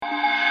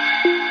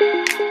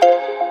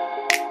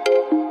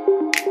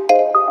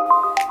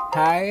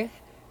Hi,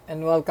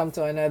 and welcome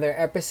to another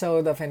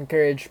episode of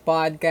Encourage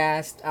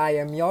Podcast. I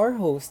am your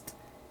host,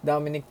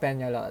 Dominic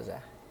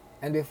Peñaloza.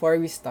 And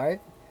before we start,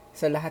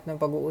 sa lahat ng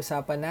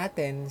pag-uusapan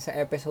natin sa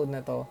episode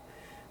na to,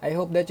 I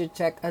hope that you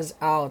check us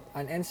out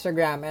on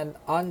Instagram and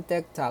on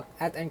TikTok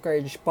at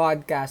Encourage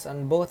Podcast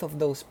on both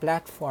of those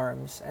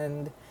platforms.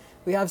 And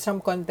we have some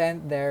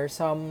content there,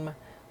 some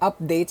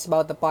updates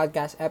about the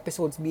podcast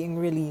episodes being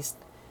released,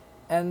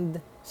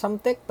 and some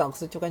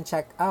TikToks that you can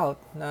check out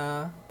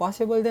na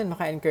possible din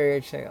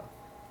maka-encourage sa'yo.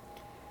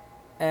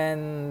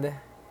 And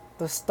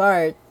to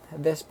start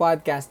this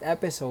podcast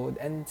episode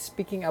and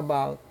speaking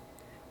about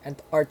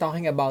or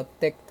talking about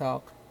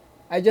TikTok,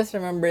 I just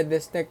remembered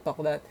this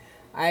TikTok that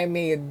I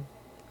made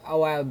a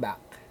while back.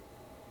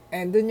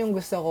 And dun yung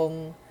gusto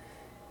kong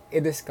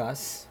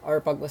i-discuss or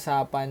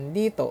pag-usapan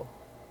dito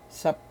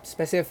sa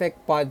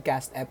specific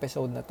podcast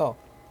episode na to.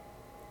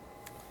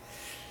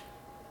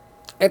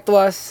 It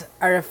was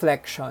a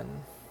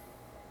reflection.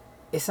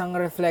 Isang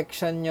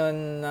reflection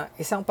yun,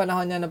 isang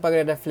panahon yun na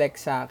pagre-reflect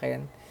sa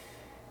akin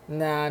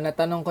na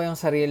natanong ko yung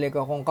sarili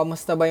ko kung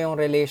kamusta ba yung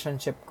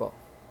relationship ko.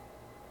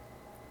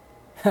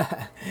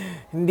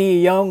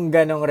 Hindi yung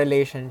ganong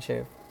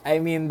relationship.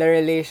 I mean, the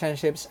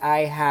relationships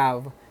I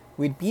have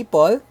with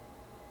people,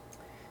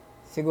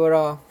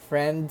 siguro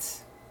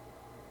friends,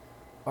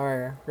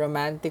 or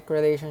romantic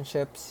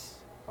relationships,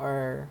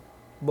 or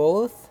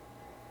both,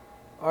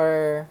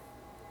 or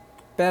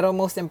pero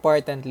most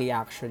importantly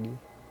actually,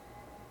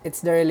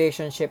 it's the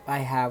relationship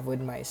I have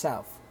with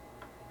myself.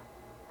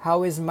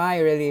 How is my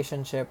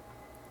relationship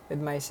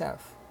with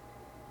myself?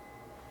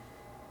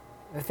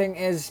 The thing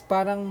is,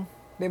 parang,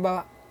 'di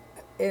ba,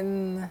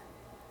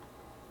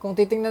 kung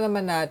titingnan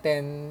naman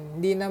natin,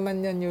 hindi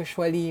naman yan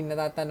usually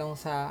natatanong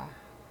sa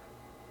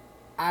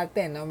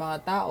atin o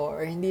mga tao,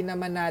 or hindi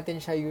naman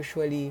natin siya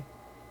usually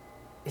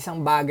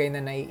isang bagay na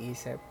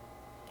naiisip.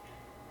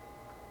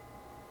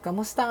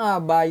 Kamusta nga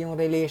ba yung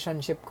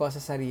relationship ko sa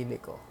sarili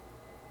ko?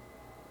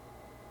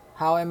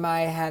 How am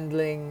I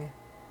handling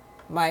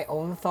my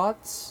own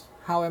thoughts?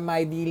 How am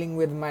I dealing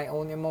with my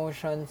own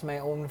emotions,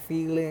 my own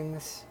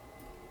feelings?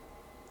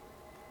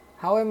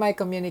 How am I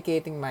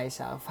communicating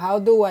myself? How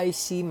do I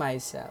see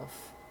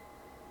myself?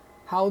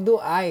 How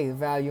do I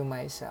value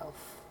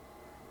myself?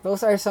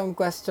 Those are some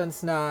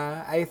questions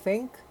na I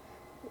think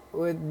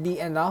would be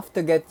enough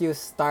to get you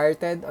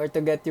started or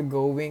to get you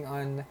going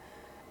on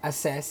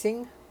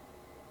assessing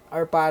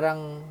or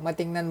parang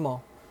matingnan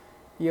mo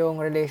yung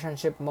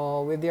relationship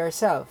mo with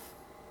yourself.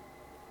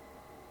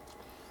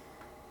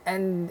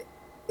 And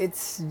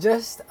it's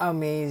just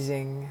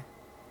amazing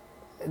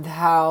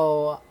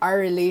how our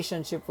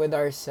relationship with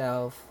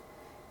ourselves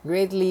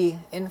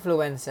greatly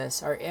influences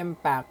or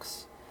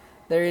impacts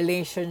the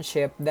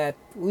relationship that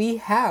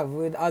we have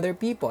with other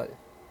people.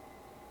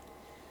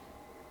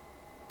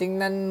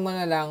 Tingnan mo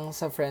na lang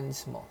sa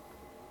friends mo.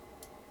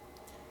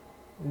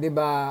 'Di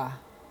ba?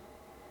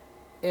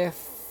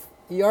 If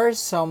you're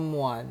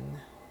someone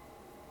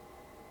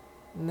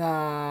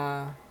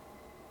na,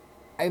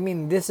 I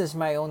mean, this is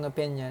my own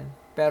opinion,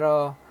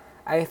 pero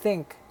I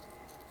think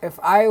if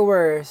I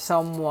were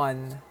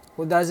someone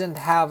who doesn't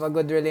have a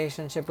good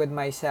relationship with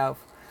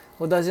myself,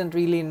 who doesn't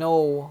really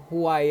know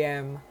who I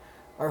am,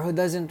 or who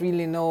doesn't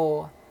really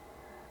know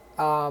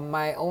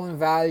my own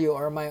value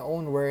or my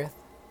own worth,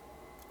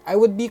 I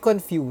would be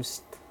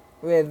confused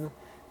with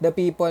the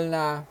people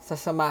na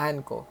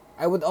sasamahan ko.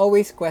 I would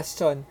always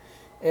question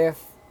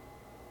if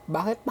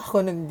bakit ba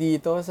ako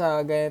nandito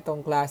sa ganitong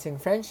klaseng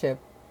friendship?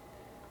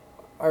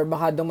 Or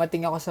baka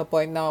dumating ako sa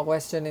point na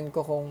questionin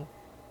ko kung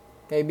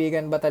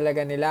kaibigan ba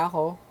talaga nila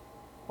ako?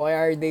 Why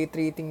are they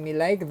treating me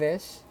like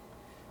this?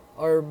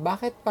 Or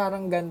bakit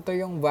parang ganito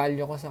yung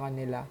value ko sa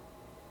kanila?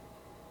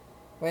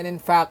 When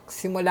in fact,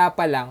 simula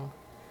pa lang,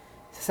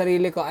 sa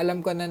sarili ko, alam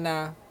ko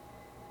na,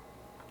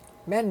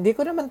 di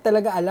ko naman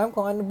talaga alam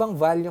kung ano bang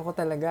value ko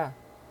talaga.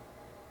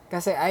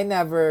 Kasi I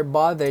never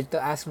bothered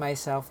to ask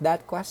myself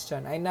that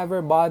question. I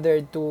never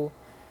bothered to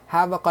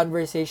have a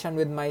conversation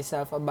with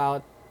myself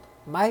about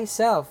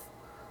myself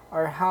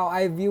or how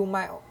I view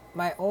my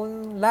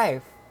own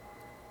life.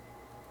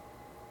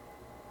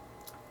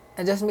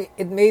 And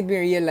it made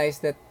me realize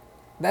that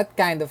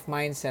kind of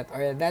mindset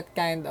or that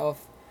kind of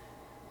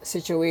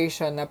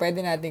situation na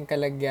pwede nating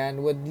kalagyan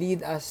would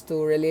lead us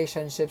to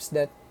relationships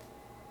that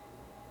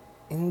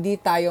hindi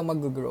tayo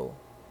mag-grow.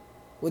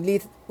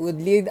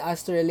 Would lead us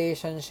to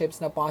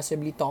relationships na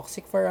possibly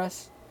toxic for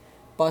us,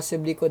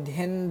 possibly could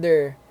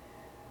hinder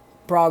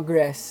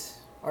progress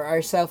or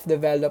our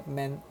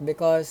self-development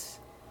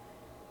because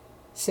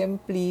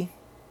simply,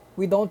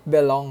 we don't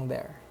belong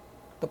there.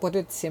 To put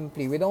it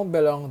simply, we don't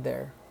belong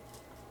there.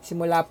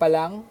 Simula pa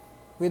lang,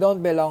 we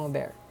don't belong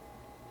there.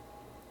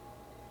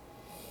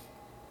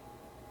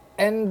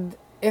 And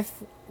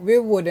if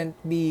we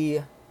wouldn't be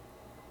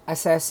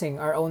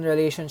assessing our own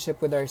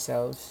relationship with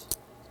ourselves,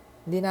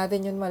 hindi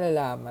natin yun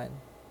malalaman.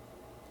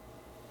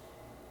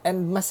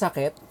 And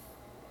masakit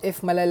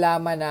if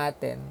malalaman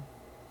natin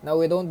na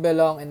we don't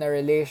belong in a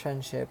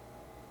relationship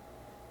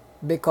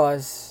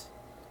because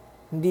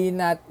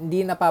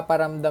hindi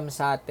napaparamdam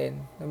sa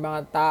atin ng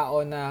mga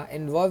tao na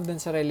involved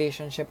dun sa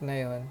relationship na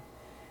yon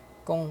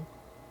kung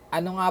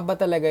ano nga ba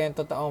talaga yung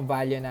totoong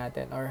value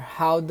natin or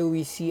how do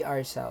we see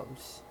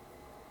ourselves.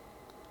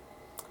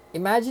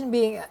 Imagine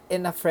being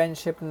in a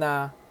friendship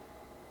na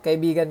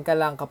kaibigan ka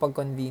lang kapag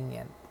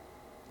convenient.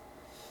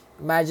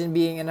 Imagine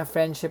being in a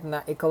friendship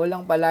na ikaw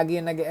lang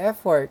palagi yung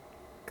nag-e-effort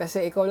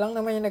kasi ikaw lang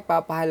naman yung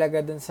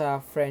nagpapahalaga dun sa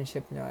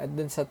friendship nyo at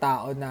dun sa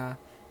tao na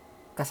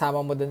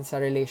kasama mo dun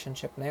sa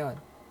relationship na yon.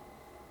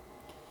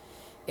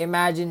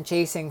 Imagine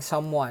chasing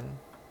someone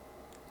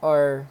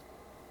or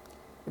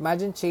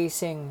imagine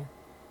chasing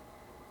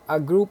a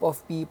group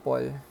of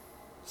people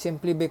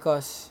simply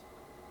because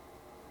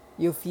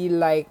you feel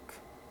like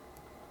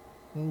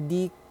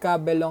hindi ka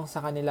belong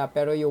sa kanila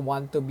pero you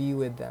want to be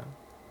with them.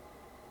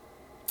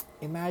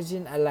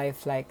 Imagine a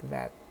life like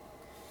that.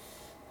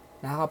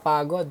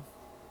 Nakakapagod,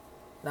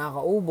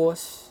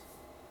 nakakaubos,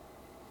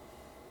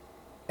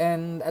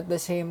 and at the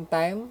same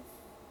time,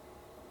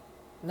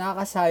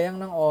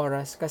 nakakasayang ng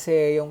oras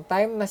kasi yung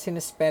time na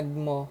sinespend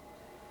mo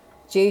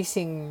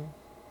chasing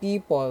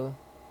people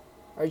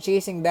or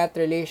chasing that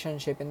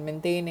relationship and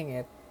maintaining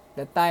it,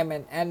 the time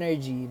and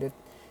energy that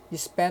you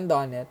spend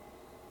on it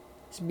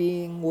is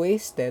being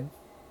wasted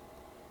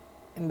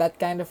in that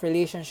kind of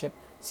relationship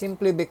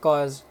simply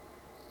because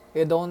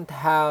you don't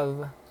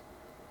have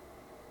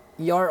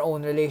your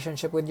own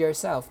relationship with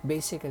yourself,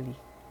 basically.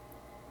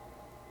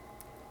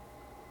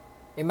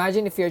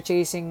 Imagine if you're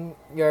chasing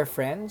your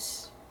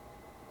friends,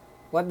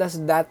 what does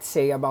that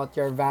say about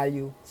your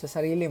value sa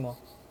sarili mo?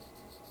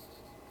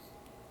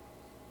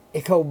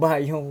 Ikaw ba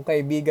yung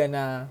kaibigan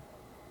na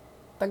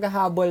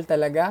tagahabol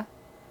talaga?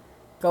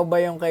 Ikaw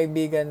ba yung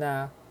kaibigan na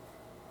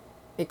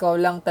ikaw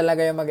lang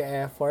talaga yung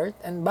mag-e-effort?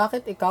 And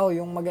bakit ikaw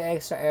yung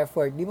mag-e-extra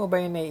effort? Di mo ba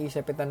yung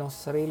naiisip itanong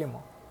sa sarili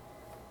mo?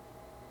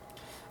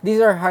 These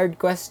are hard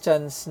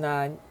questions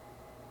na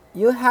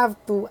you have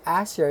to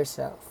ask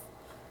yourself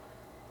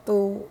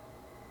to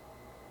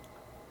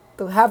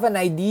have an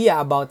idea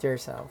about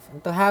yourself and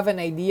to have an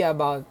idea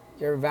about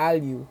your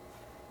value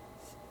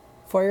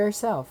for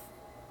yourself.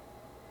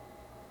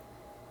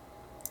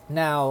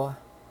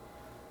 Now,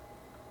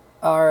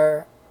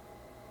 are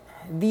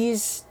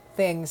these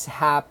things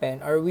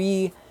happen or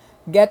we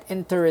get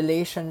into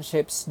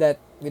relationships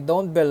that we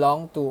don't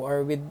belong to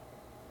or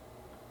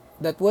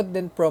that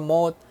wouldn't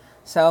promote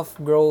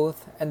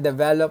self-growth and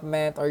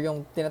development or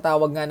yung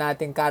tinatawag nga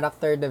nating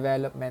character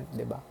development,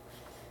 di ba?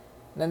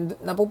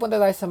 Napupunta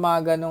tayo sa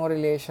mga ganong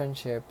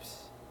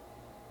relationships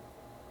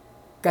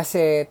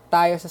kasi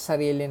tayo sa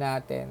sarili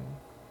natin,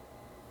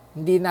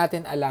 hindi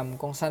natin alam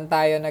kung saan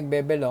tayo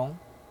nagbebelong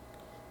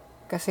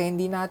kasi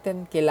hindi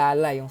natin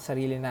kilala yung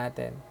sarili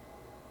natin.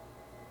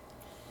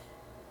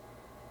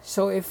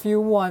 So if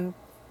you want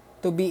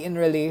to be in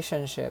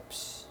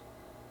relationships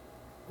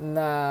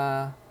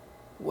na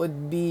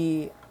would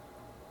be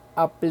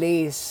a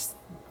place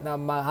na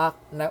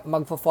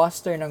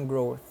magfo-foster ng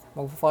growth,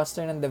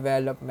 magfo-foster ng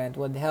development,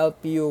 would help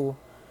you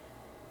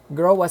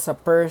grow as a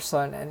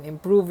person and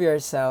improve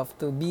yourself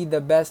to be the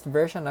best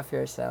version of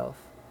yourself.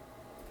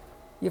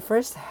 You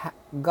first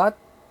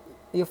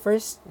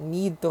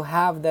need to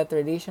have that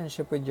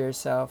relationship with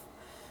yourself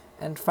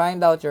and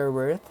find out your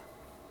worth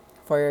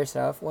for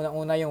yourself.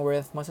 Unang-una yung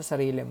worth mo sa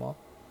sarili mo.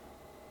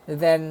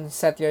 Then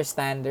set your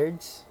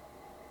standards.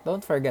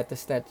 Don't forget to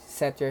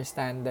set your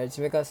standards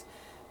because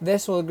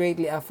this will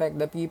greatly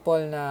affect the people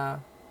na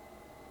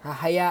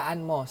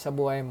hahayaan mo sa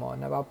buhay mo,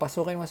 na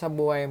papasukin mo sa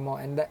buhay mo,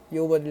 and that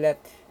you would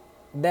let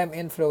them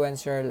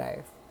influence your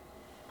life.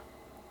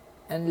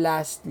 And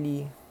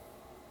lastly,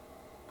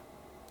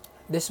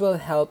 this will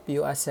help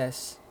you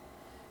assess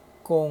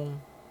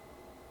kung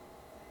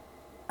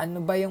ano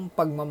ba yung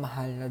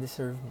pagmamahal na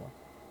deserve mo.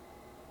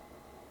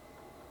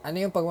 Ano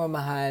yung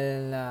pagmamahal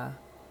na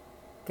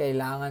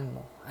kailangan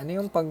mo? Ano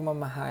yung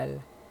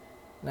pagmamahal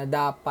na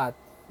dapat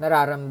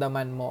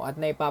nararamdaman mo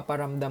at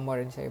naipaparamdam mo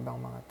rin sa ibang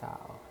mga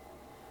tao?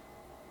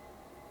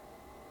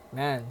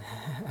 Man.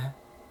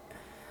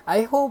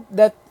 I hope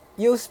that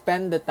you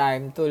spend the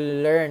time to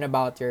learn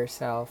about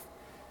yourself,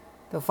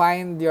 to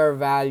find your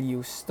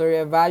values, to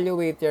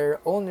evaluate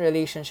your own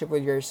relationship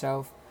with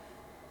yourself,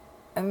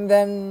 and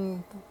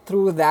then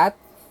through that,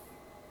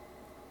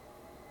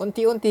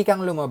 unti-unti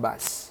kang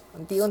lumabas.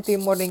 Unti-unti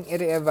mo ring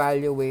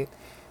i-reevaluate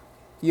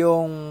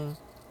yung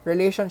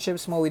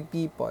relationships mo with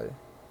people.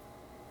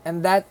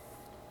 And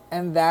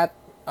that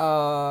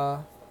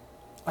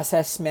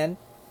assessment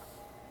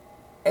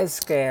is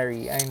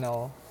scary, I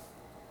know.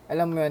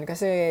 Alam mo yun,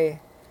 kasi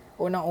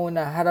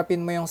unang-una,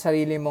 harapin mo yung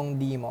sarili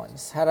mong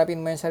demons. Harapin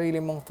mo yung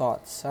sarili mong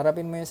thoughts.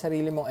 Harapin mo yung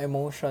sarili mong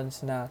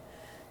emotions na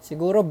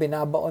siguro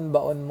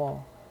binabaon-baon mo.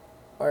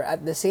 Or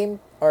at the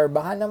same, or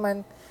baka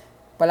naman,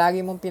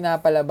 palagi mong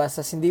pinapalabas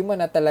sa hindi mo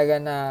na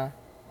talaga na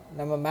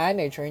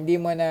ma-manage or hindi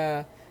mo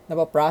na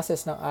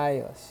napaprocess ng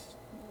ayos.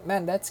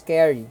 Man, that's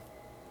scary.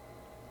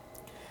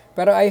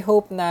 Pero I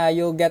hope na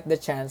you'll get the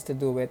chance to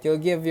do it.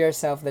 You'll give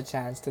yourself the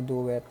chance to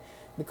do it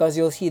because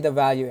you'll see the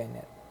value in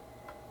it.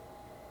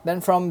 Then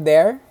from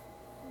there,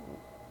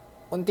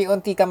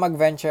 unti-unti ka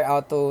mag-venture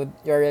out to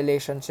your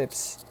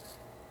relationships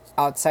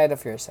outside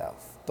of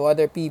yourself, to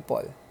other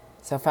people,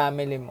 sa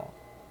family mo.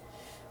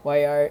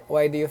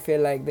 Why do you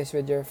feel like this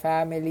with your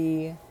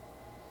family?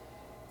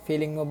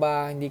 Feeling mo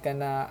ba hindi ka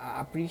na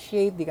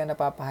appreciate, hindi ka na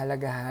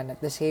papahalagahan? At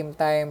the same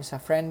time, sa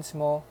friends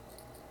mo,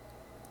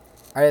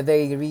 are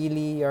they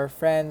really your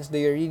friends? Do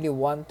you really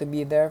want to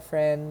be their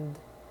friend?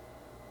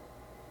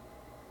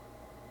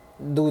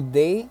 Do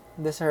they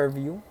deserve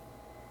you?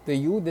 Do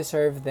you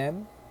deserve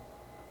them?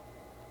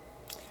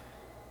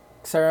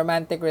 Sa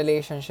romantic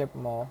relationship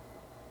mo,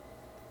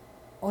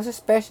 most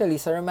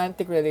especially sa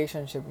romantic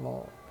relationship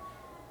mo,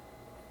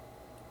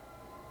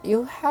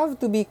 you have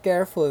to be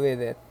careful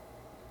with it.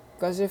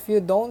 Because if you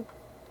don't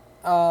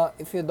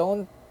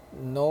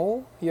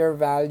know your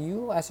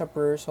value as a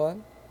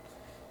person,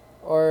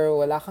 or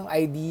wala kang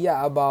idea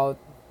about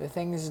the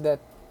things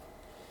that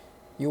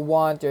you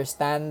want, your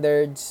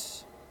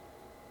standards,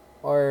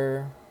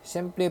 or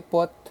simply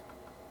put,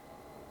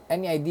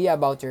 any idea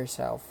about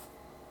yourself,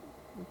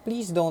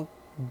 please don't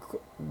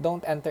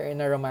enter in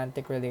a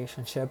romantic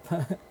relationship.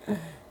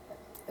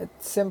 It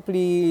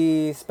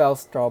simply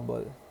spells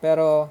trouble.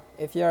 Pero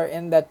if you're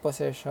in that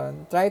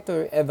position, try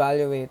to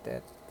evaluate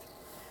it.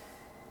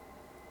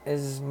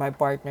 Is my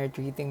partner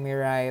treating me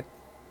right?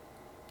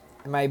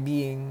 Am I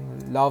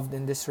being loved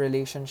in this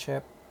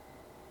relationship?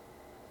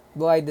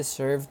 Do I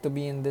deserve to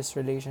be in this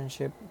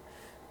relationship?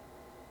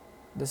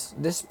 Does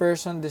this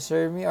person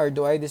deserve me, or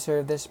do I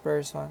deserve this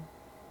person?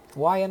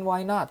 Why and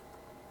why not?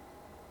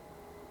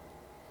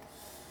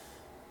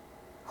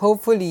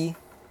 Hopefully,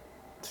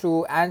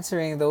 through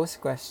answering those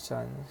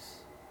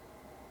questions,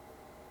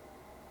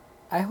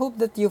 I hope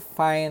that you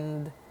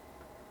find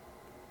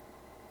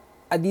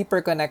a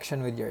deeper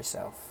connection with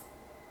yourself,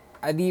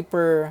 a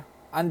deeper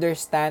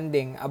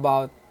understanding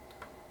about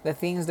the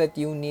things that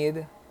you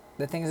need,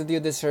 the things that you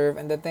deserve,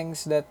 and the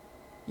things that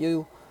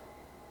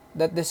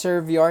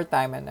deserve your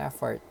time and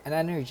effort and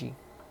energy.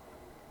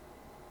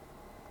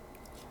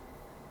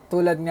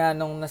 Tulad nga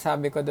nung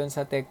nasabi ko dun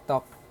sa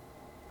TikTok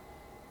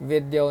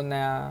video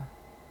na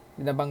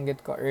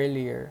nabanggit ko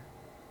earlier.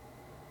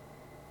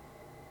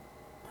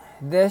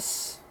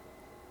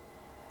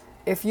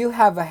 If you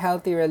have a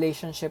healthy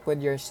relationship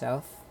with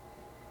yourself,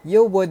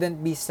 you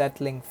wouldn't be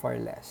settling for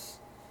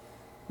less.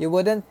 You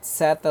wouldn't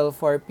settle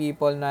for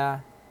people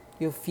na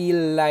you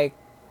feel like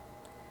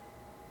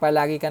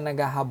palagi ka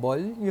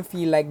naghahabol, you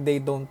feel like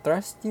they don't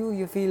trust you,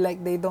 you feel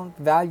like they don't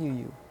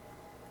value you.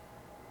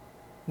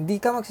 Hindi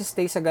ka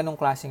magsistay sa ganong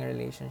klaseng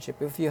relationship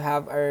if you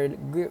have a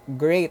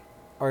great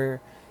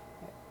or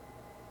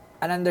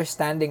an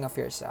understanding of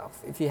yourself,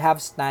 if you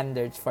have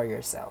standards for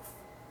yourself.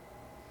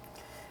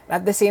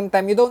 At the same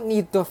time, you don't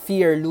need to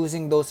fear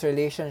losing those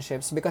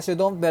relationships because you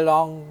don't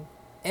belong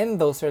in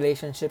those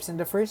relationships in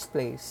the first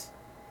place.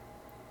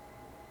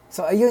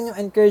 So, ayun yung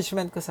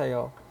encouragement ko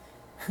sa'yo.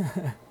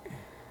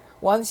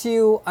 Once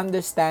you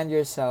understand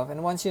yourself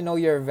and once you know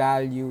your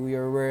value,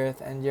 your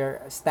worth, and your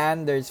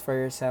standards for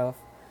yourself,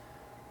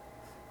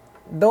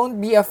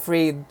 don't be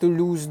afraid to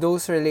lose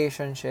those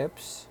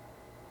relationships.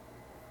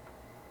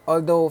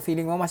 Although,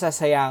 feeling mo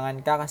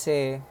masasayangan ka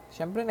kasi,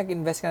 syempre,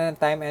 nag-invest ka ng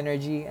time,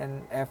 energy,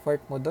 and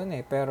effort mo dun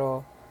eh.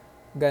 Pero,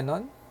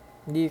 ganon,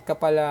 hindi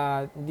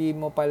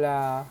mo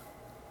pala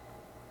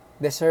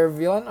deserve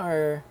yon,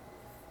 or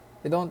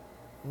you don't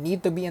need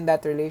to be in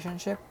that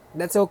relationship.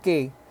 That's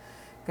okay.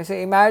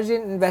 Kasi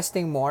imagine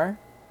investing more,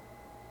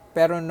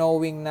 pero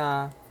knowing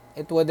na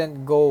it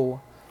wouldn't go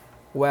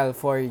well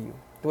for you.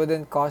 It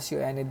wouldn't cause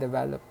you any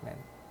development.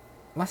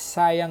 Mas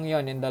sayang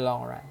yon in the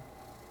long run.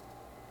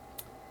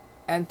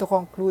 And to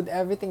conclude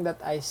everything that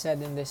I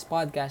said in this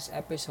podcast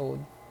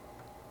episode,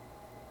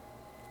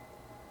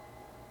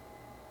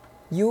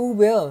 you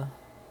will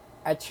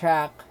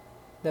attract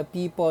the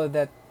people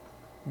that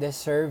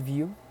deserve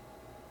you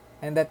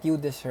and that you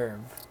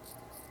deserve.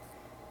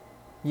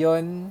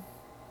 Yon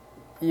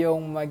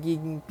yung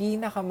magiging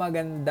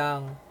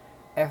pinakamagandang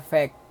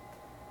effect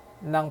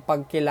ng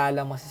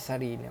pagkilala mo sa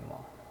sarili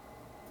mo.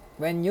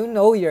 When you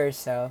know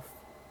yourself,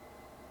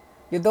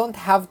 you don't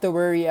have to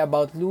worry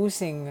about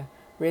losing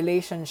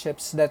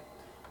relationships that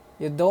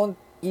you don't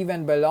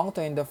even belong to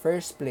in the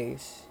first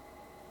place.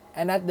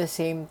 And at the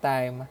same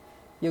time,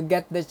 you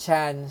get the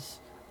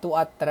chance to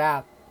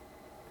attract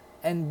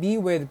and be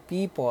with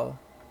people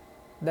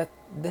that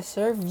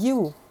deserve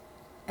you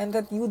and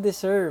that you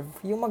deserve.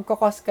 Yung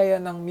magkakos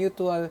kayo ng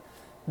mutual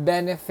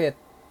benefit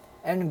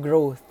and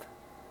growth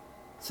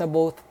sa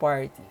both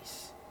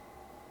parties.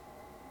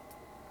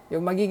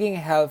 Yung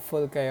magiging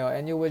helpful kayo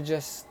and you will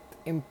just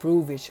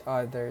improve each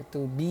other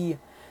to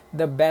be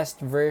the best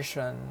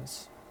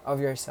versions of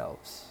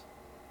yourselves.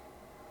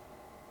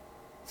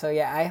 So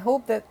yeah, I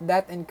hope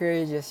that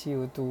encourages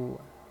you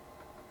to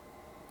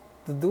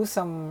do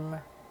some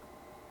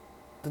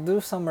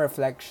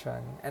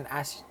reflection and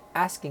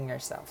asking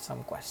yourself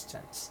some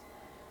questions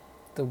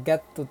to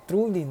get to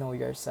truly know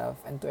yourself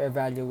and to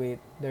evaluate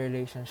the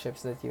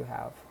relationships that you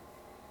have.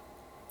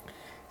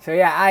 So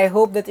yeah, I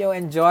hope that you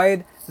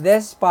enjoyed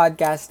this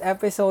podcast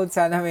episode.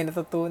 Sana may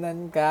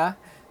natutunan ka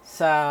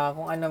sa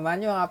kung ano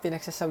man yung mga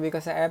pinagsasabi ko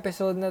sa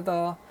episode na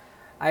to.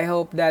 I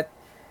hope that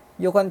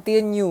you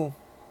continue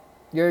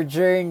your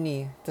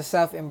journey to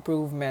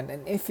self-improvement.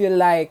 And if you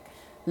like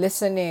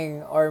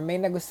listening or may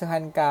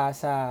nagustuhan ka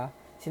sa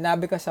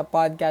sinabi ko sa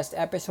podcast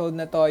episode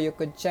na to, you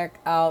could check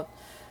out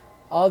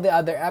all the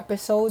other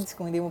episodes.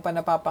 Kung hindi mo pa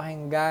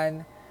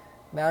napapakinggan,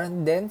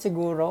 meron din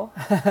siguro.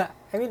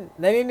 I mean,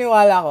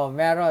 naniniwala ko,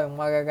 meron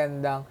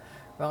magagandang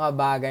mga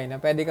bagay na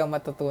pwede kang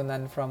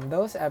matutunan from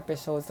those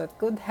episodes that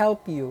could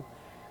help you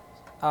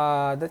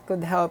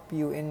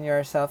in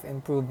your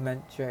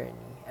self-improvement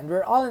journey. And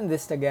we're all in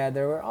this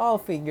together. We're all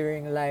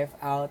figuring life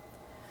out.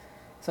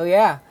 So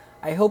yeah,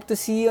 I hope to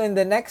see you in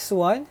the next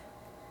one.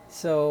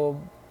 So,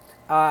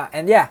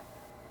 and yeah,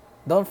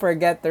 don't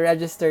forget to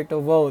register to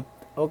vote.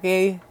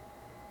 Okay?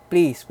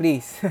 Please,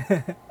 please.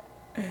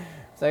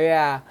 So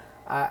yeah,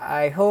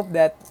 I hope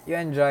that you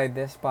enjoyed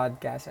this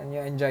podcast and you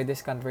enjoyed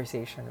this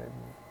conversation with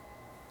me.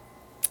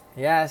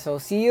 Yeah, so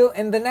see you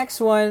in the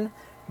next one.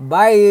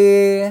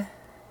 Bye!